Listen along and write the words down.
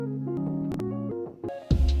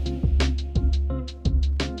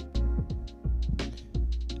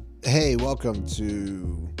Hey, welcome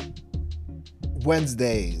to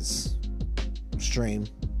Wednesday's stream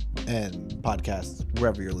and podcast,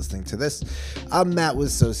 wherever you're listening to this. I'm Matt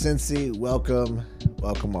with So Cincy. Welcome.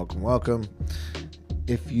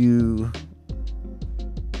 If you've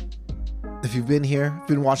been here,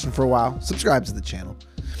 been watching for a while, subscribe to the channel,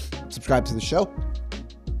 subscribe to the show,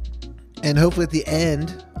 and hopefully at the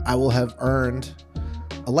end, I will have earned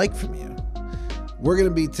a like from you. We're going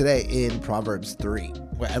to be today in Proverbs 3,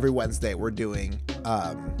 where every Wednesday we're doing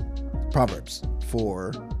Proverbs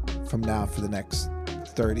from now for the next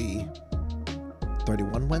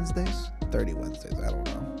 31 Wednesdays? 30 Wednesdays, I don't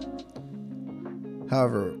know.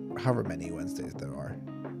 However many Wednesdays there are.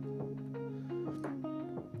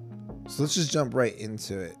 So let's just jump right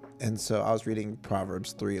into it. And so I was reading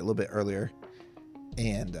Proverbs 3 a little bit earlier,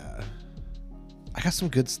 and I got some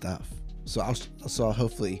good stuff. So I'll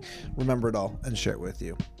hopefully remember it all and share it with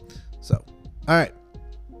you. So, all right,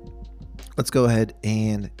 let's go ahead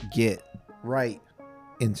and get right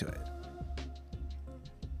into it.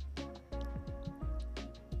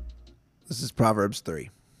 This is Proverbs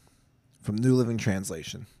 3 from New Living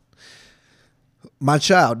Translation. My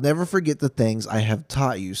child, never forget the things I have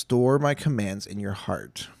taught you. Store my commands in your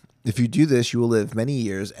heart. If you do this, you will live many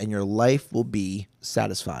years and your life will be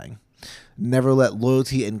satisfying. Never let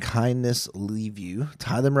loyalty and kindness leave you.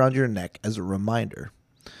 Tie them around your neck as a reminder.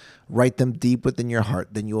 Write them deep within your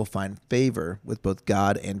heart. Then you will find favor with both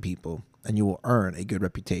God and people, and you will earn a good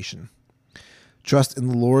reputation. Trust in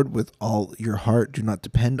the Lord with all your heart. Do not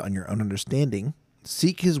depend on your own understanding.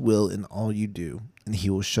 Seek his will in all you do, and he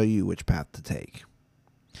will show you which path to take.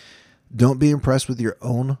 Don't be impressed with your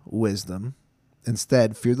own wisdom.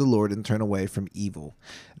 Instead, fear the Lord and turn away from evil.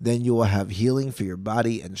 Then you will have healing for your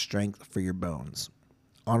body and strength for your bones.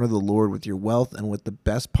 Honor the Lord with your wealth and with the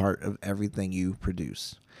best part of everything you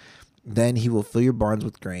produce. Then he will fill your barns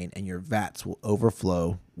with grain, and your vats will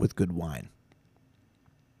overflow with good wine.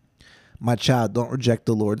 My child, don't reject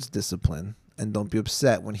the Lord's discipline, and don't be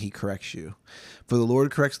upset when he corrects you. For the Lord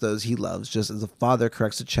corrects those he loves, just as a father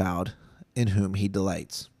corrects a child in whom he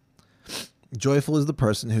delights. Joyful is the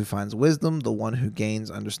person who finds wisdom, the one who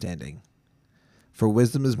gains understanding. For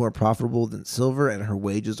wisdom is more profitable than silver, and her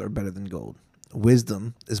wages are better than gold.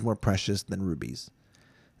 Wisdom is more precious than rubies.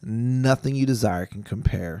 Nothing you desire can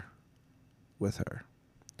compare with her.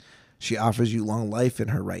 She offers you long life in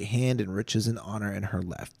her right hand and riches and honor in her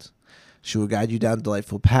left. She will guide you down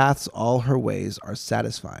delightful paths. All her ways are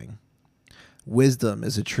satisfying. Wisdom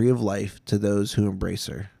is a tree of life to those who embrace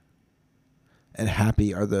her, and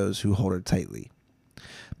happy are those who hold her tightly.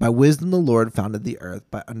 By wisdom the Lord founded the earth.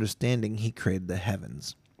 By understanding he created the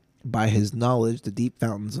heavens. By his knowledge the deep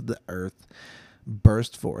fountains of the earth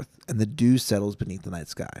burst forth, and the dew settles beneath the night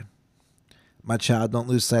sky. My child, don't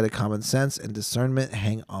lose sight of common sense and discernment.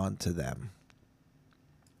 Hang on to them,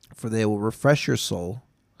 for they will refresh your soul,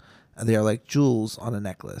 and they are like jewels on a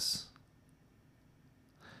necklace.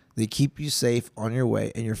 They keep you safe on your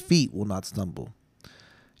way, and your feet will not stumble.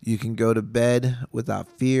 You can go to bed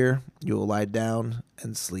without fear. You will lie down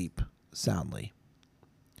and sleep soundly.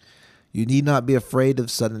 You need not be afraid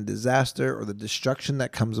of sudden disaster or the destruction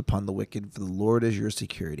that comes upon the wicked, for the Lord is your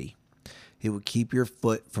security. He will keep your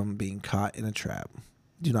foot from being caught in a trap.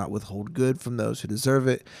 Do not withhold good from those who deserve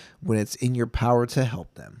it when it's in your power to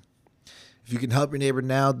help them. If you can help your neighbor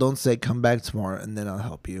now, don't say, come back tomorrow and then I'll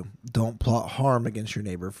help you. Don't plot harm against your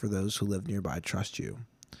neighbor, for those who live nearby trust you.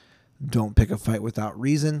 Don't pick a fight without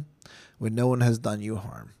reason when no one has done you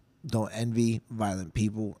harm. Don't envy violent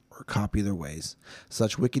people or copy their ways.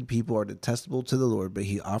 Such wicked people are detestable to the Lord, but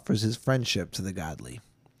he offers his friendship to the godly.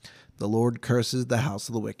 The Lord curses the house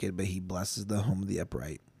of the wicked, but he blesses the home of the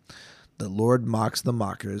upright. The Lord mocks the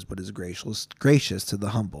mockers, but is gracious to the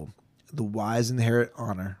humble. The wise inherit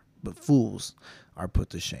honor, but fools are put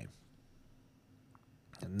to shame.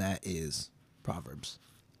 And that is Proverbs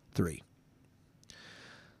 3.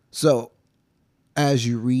 So, as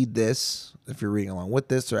you read this, if you're reading along with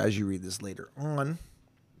this, or as you read this later on,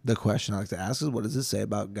 the question I like to ask is, what does it say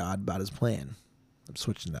about God, about his plan? I'm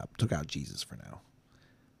switching up. Took out Jesus for now.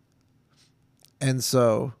 And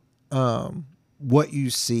so, what you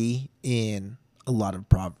see in a lot of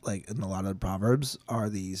Proverbs are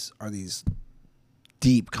these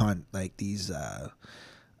deep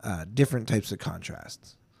different types of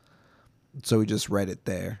contrasts. So we just read it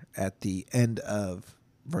there at the end of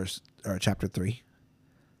chapter 3,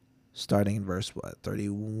 starting in verse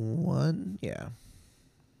 31? Yeah. Let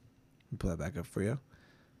me pull that back up for you.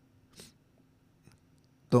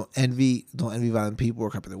 Don't envy violent people or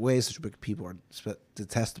copy their ways. Such wicked people are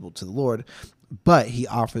detestable to the Lord, but he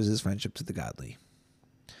offers his friendship to the godly.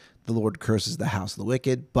 The Lord curses the house of the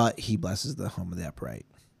wicked, but he blesses the home of the upright.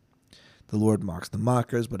 The Lord mocks the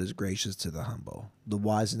mockers, but is gracious to the humble. The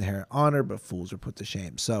wise inherit honor, but fools are put to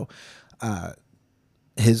shame. So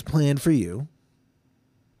his plan for you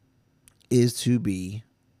is to be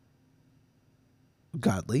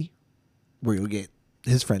godly, where you'll get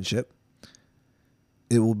his friendship.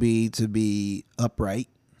 It will be to be upright,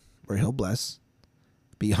 where he'll bless.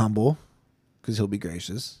 Be humble, because he'll be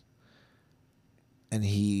gracious. And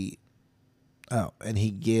he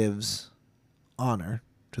gives honor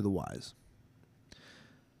to the wise.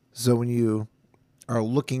 So when you are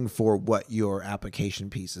looking for what your application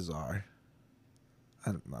pieces are,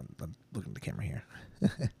 I'm looking at the camera here.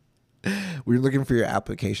 When you're looking for your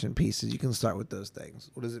application pieces, you can start with those things.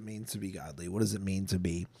 What does it mean to be godly? What does it mean to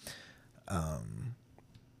be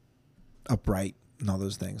upright and all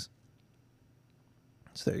those things?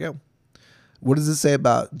 So there you go. What does it say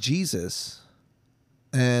about Jesus?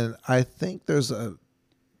 And I think there's a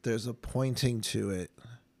pointing to it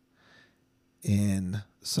in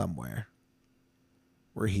somewhere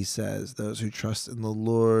where he says, those who trust in the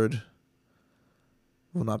Lord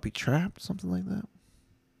will not be trapped, something like that.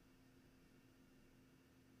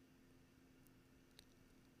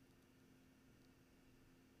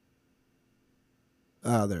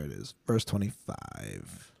 Oh, there it is. Verse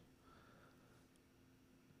 25.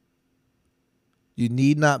 You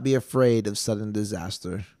need not be afraid of sudden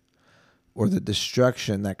disaster or the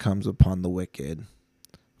destruction that comes upon the wicked,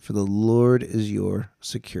 for the Lord is your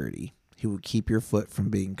security. He will keep your foot from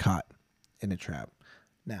being caught in a trap.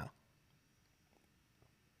 Now,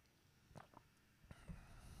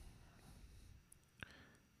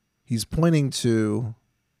 he's pointing to,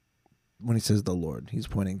 when he says the Lord, he's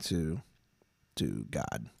pointing to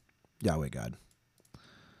God, Yahweh God.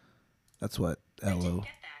 That's what I didn't get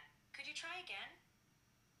that. Could you try again?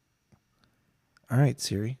 All right,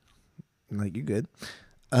 Siri. Like, you good.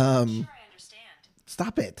 I'm sure I understand.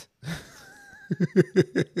 Stop it.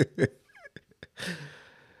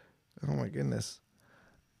 Oh my goodness.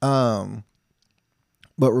 But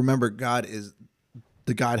remember, God is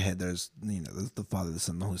the Godhead. There's the Father, the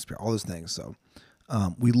Son, the Holy Spirit, all those things. So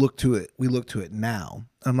we look to it. We look to it now.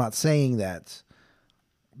 I'm not saying that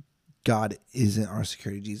God isn't our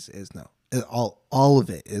security. Jesus is. No. All of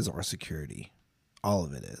it is our security. All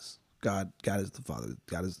of it is. God is the Father.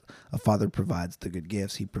 God is a Father, provides the good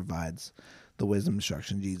gifts. He provides the wisdom,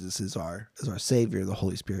 instruction. Jesus is our Savior. The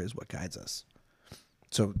Holy Spirit is what guides us.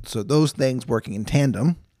 So those things working in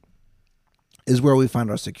tandem is where we find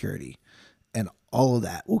our security, and all of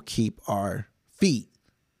that will keep our feet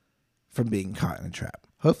from being caught in a trap.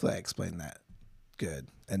 Hopefully, I explained that good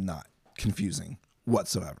and not confusing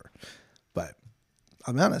whatsoever. But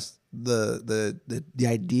I'll be honest, the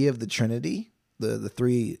idea of the Trinity, the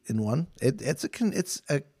three in one, it's a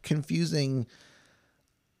confusing.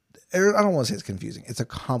 I don't want to say it's confusing. It's a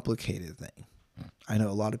complicated thing. I know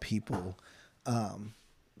a lot of people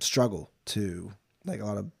struggle to, like, a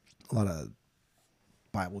lot of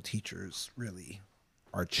Bible teachers really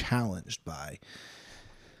are challenged by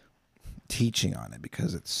teaching on it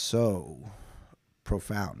because it's so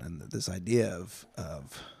profound, and this idea of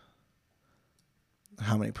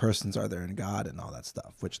how many persons are there in God and all that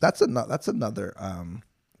stuff. Which that's another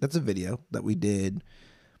that's a video that we did.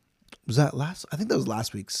 Was that last? I think that was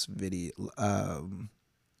last week's video.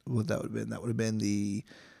 What that would have been? That would have been the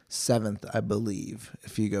 7th, I believe.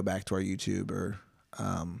 If you go back to our YouTube, or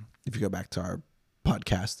if you go back to our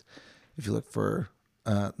podcast, if you look for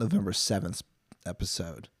November 7th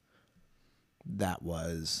episode, that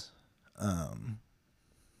was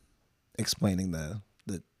explaining the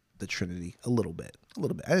Trinity a little bit. I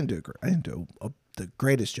didn't do the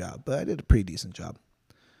greatest job, but I did a pretty decent job.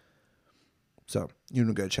 So you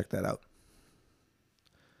can go check that out.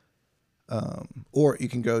 Or you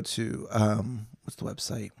can go to what's the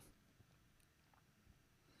website?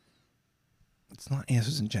 It's not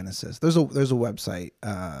Answers in Genesis. There's a website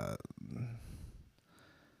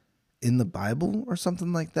in the Bible or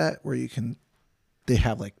something like that where they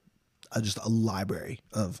have like just a library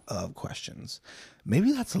of questions.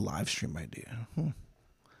 Maybe that's a live stream idea.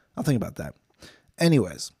 I'll think about that.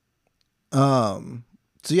 Anyways, so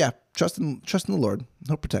yeah, trust in the Lord.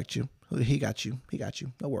 He'll protect you. He got you.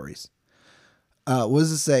 No worries. What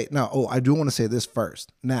does it say? Now, I do want to say this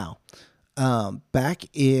first. Now, back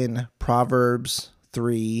in Proverbs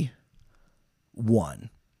 3:1.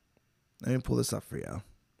 Let me pull this up for you.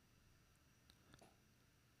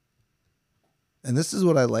 And this is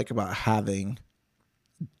what I like about having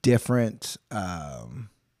different. That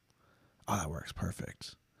works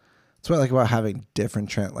perfect. That's what I like about having different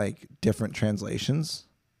translations.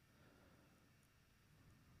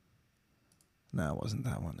 No, it wasn't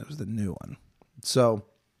that one. It was the new one. So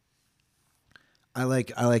I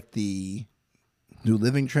like the New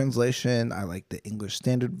Living Translation. I like the English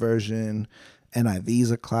Standard Version. NIV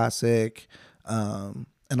is a classic. And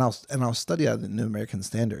I'll study out of the New American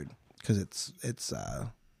Standard because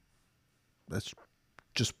that's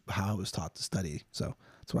just how I was taught to study. So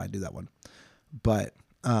that's why I do that one. But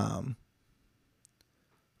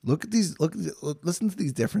listen to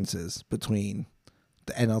these differences between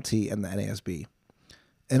the NLT and the NASB.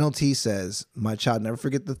 NLT says, "My child, never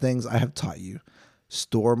forget the things I have taught you.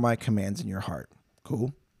 Store my commands in your heart."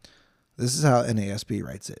 Cool. This is how NASB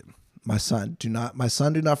writes it. My son, do not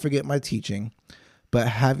forget my teaching, but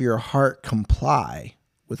have your heart comply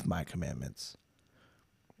with my commandments.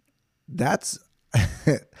 That's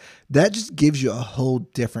that just gives you a whole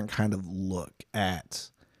different kind of look at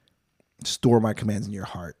store my commands in your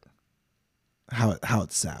heart. How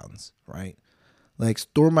it sounds, right? Like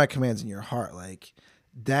store my commands in your heart. Like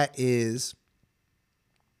that is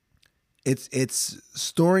it's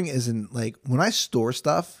storing isn't like when I store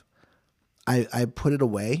stuff, I put it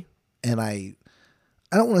away and I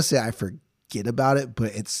don't want to say I forget about it,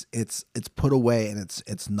 but it's put away and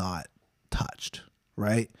it's not touched,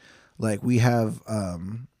 right? Like we have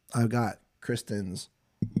I've got Kristen's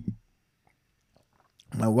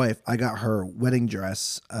my wife, I got her wedding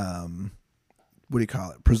dress what do you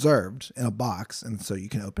call it? Preserved in a box, and so you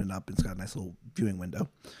can open it up. It's got a nice little viewing window.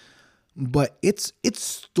 But it's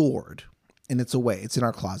stored and it's away. It's in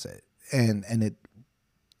our closet. And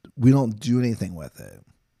we don't do anything with it.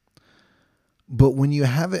 But when you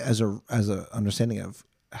have it as a understanding of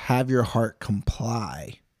have your heart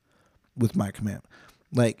comply with my command.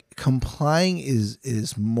 Like complying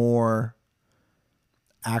is more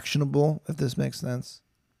actionable, if this makes sense.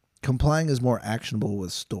 Complying is more actionable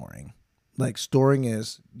with storing. Like storing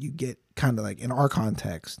is you get kind of like in our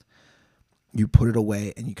context, you put it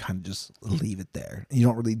away and you kind of just leave it there. You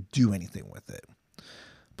don't really do anything with it.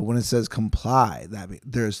 But when it says comply, that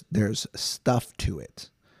means there's stuff to it.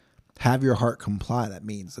 Have your heart comply. That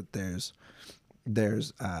means that there's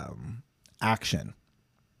action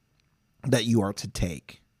that you are to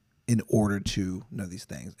take in order to know these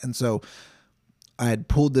things. And so I had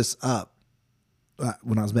pulled this up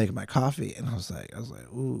when I was making my coffee, and I was like,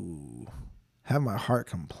 ooh, have my heart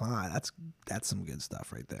comply. That's some good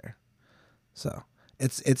stuff right there. So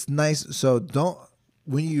it's nice. So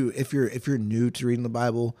if you're new to reading the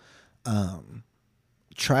Bible,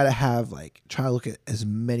 try to look at as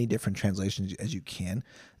many different translations as you can.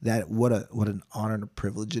 That what an honor and a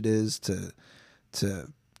privilege it is to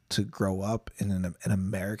grow up in an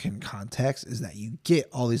American context, is that you get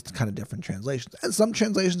all these kind of different translations, and some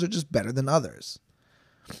translations are just better than others.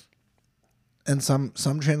 And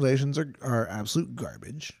some translations are absolute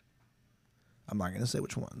garbage. I'm not going to say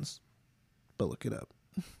which ones, but look it up.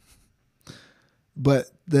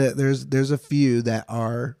 But there's a few that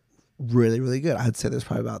are really, really good. I'd say there's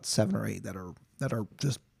probably about 7 or 8 that are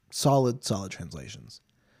just solid translations.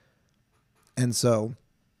 And so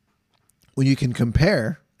when you can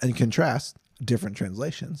compare and contrast different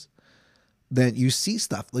translations, then you see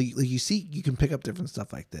stuff like you can pick up different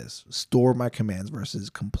stuff like this. Store my commands versus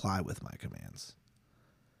comply with my commands.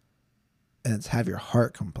 And it's have your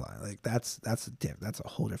heart comply. Like that's a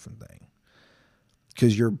whole different thing.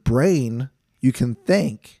 Because your brain, you can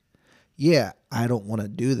think, yeah, I don't want to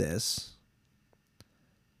do this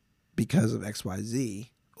because of XYZ,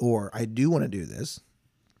 or I do want to do this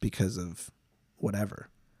because of whatever.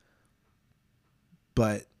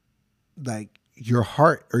 But like your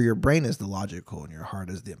heart or your brain is the logical and your heart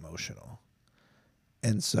is the emotional.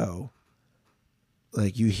 And so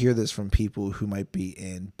like you hear this from people who might be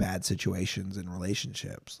in bad situations in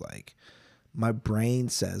relationships. Like my brain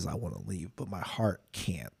says I want to leave, but my heart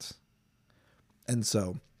can't. And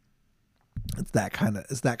so it's that kind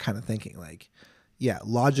of thinking. Like, yeah,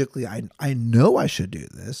 logically, I know I should do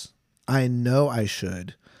this. I know I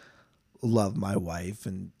should love my wife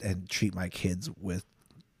and treat my kids with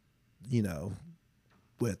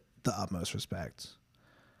the utmost respect.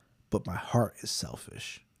 But my heart is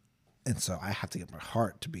selfish. And so I have to get my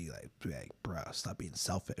heart to be like, bro, stop being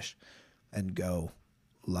selfish and go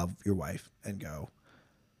love your wife and go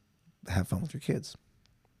have fun with your kids.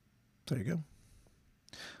 There you go.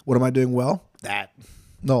 What am I doing well? That.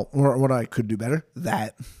 No, or what I could do better?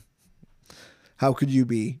 That. What could you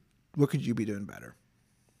be doing better?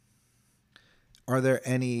 Are there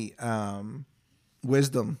any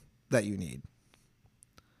wisdom that you need?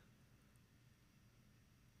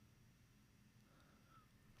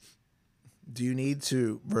 Do you need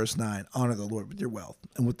to, verse 9, honor the Lord with your wealth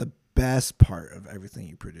and with the best part of everything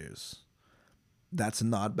you produce? That's a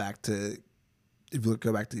nod back to If you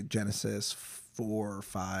go back to Genesis 4 or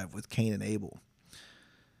 5 with Cain and Abel,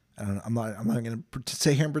 I don't know, I'm not going to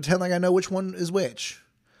sit here and pretend like I know which one is which.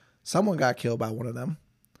 Someone got killed by one of them.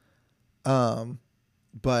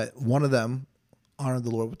 But one of them honored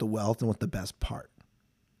the Lord with the wealth and with the best part.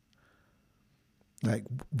 Like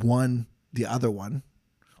the other one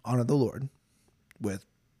honored the Lord with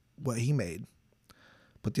what he made,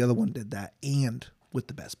 but the other one did that and with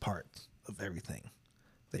the best parts of everything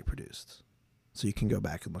they produced. So you can go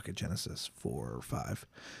back and look at Genesis 4 or 5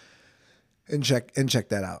 and check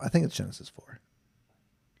that out. I think it's Genesis 4.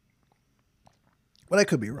 But I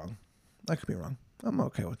could be wrong. I'm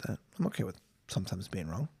okay with that. I'm okay with sometimes being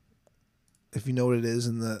wrong. If you know what it is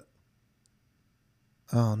in the...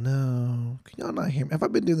 Oh, no. Can y'all not hear me? Have I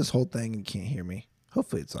been doing this whole thing and you can't hear me?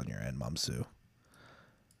 Hopefully it's on your end, Mom Sue.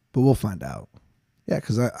 But we'll find out. Yeah,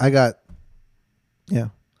 because I got... Yeah.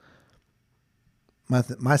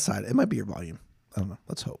 My side. It might be your volume. I don't know.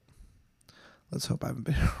 Let's hope. I haven't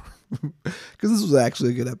been... Because this was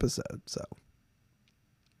actually a good episode, So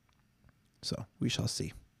we shall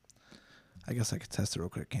see. I guess I could test it real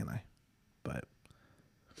quick, can't I? But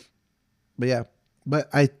yeah. But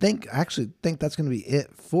I actually think that's going to be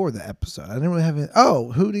it for the episode. I didn't really have it.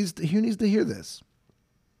 Oh, who needs to hear this?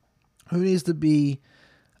 Who needs to be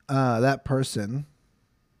that person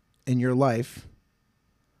in your life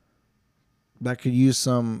that could use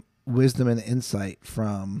some wisdom and insight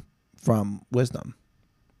from wisdom?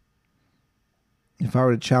 If I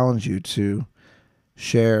were to challenge you to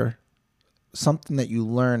share something that you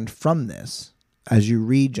learned from this as you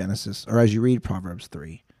read Genesis or as you read Proverbs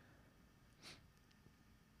 3.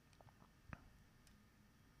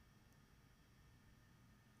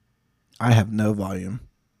 I have no volume.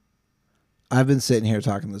 I've been sitting here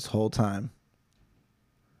talking this whole time.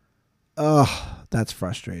 Oh, that's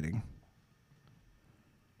frustrating.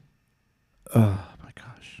 Oh my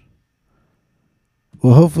gosh.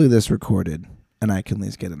 Well, hopefully this recorded and I can at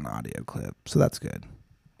least get an audio clip. So that's good.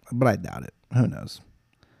 But I doubt it. Who knows?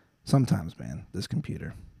 Sometimes, man, this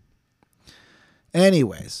computer.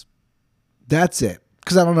 Anyways, that's it.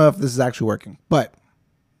 Because I don't know if this is actually working. But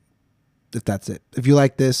if that's it. If you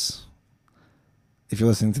like this, if you're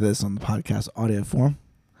listening to this on the podcast audio form,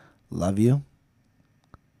 love you.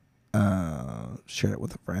 Share it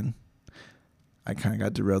with a friend. I kind of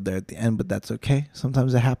got derailed there at the end, but that's okay.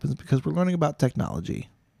 Sometimes it happens because we're learning about technology.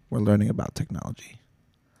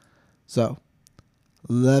 So,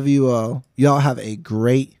 love you all. Y'all have a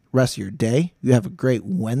great rest of your day. You have a great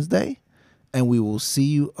Wednesday, and we will see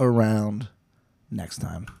you around next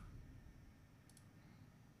time.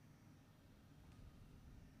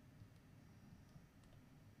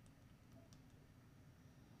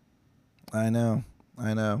 I know.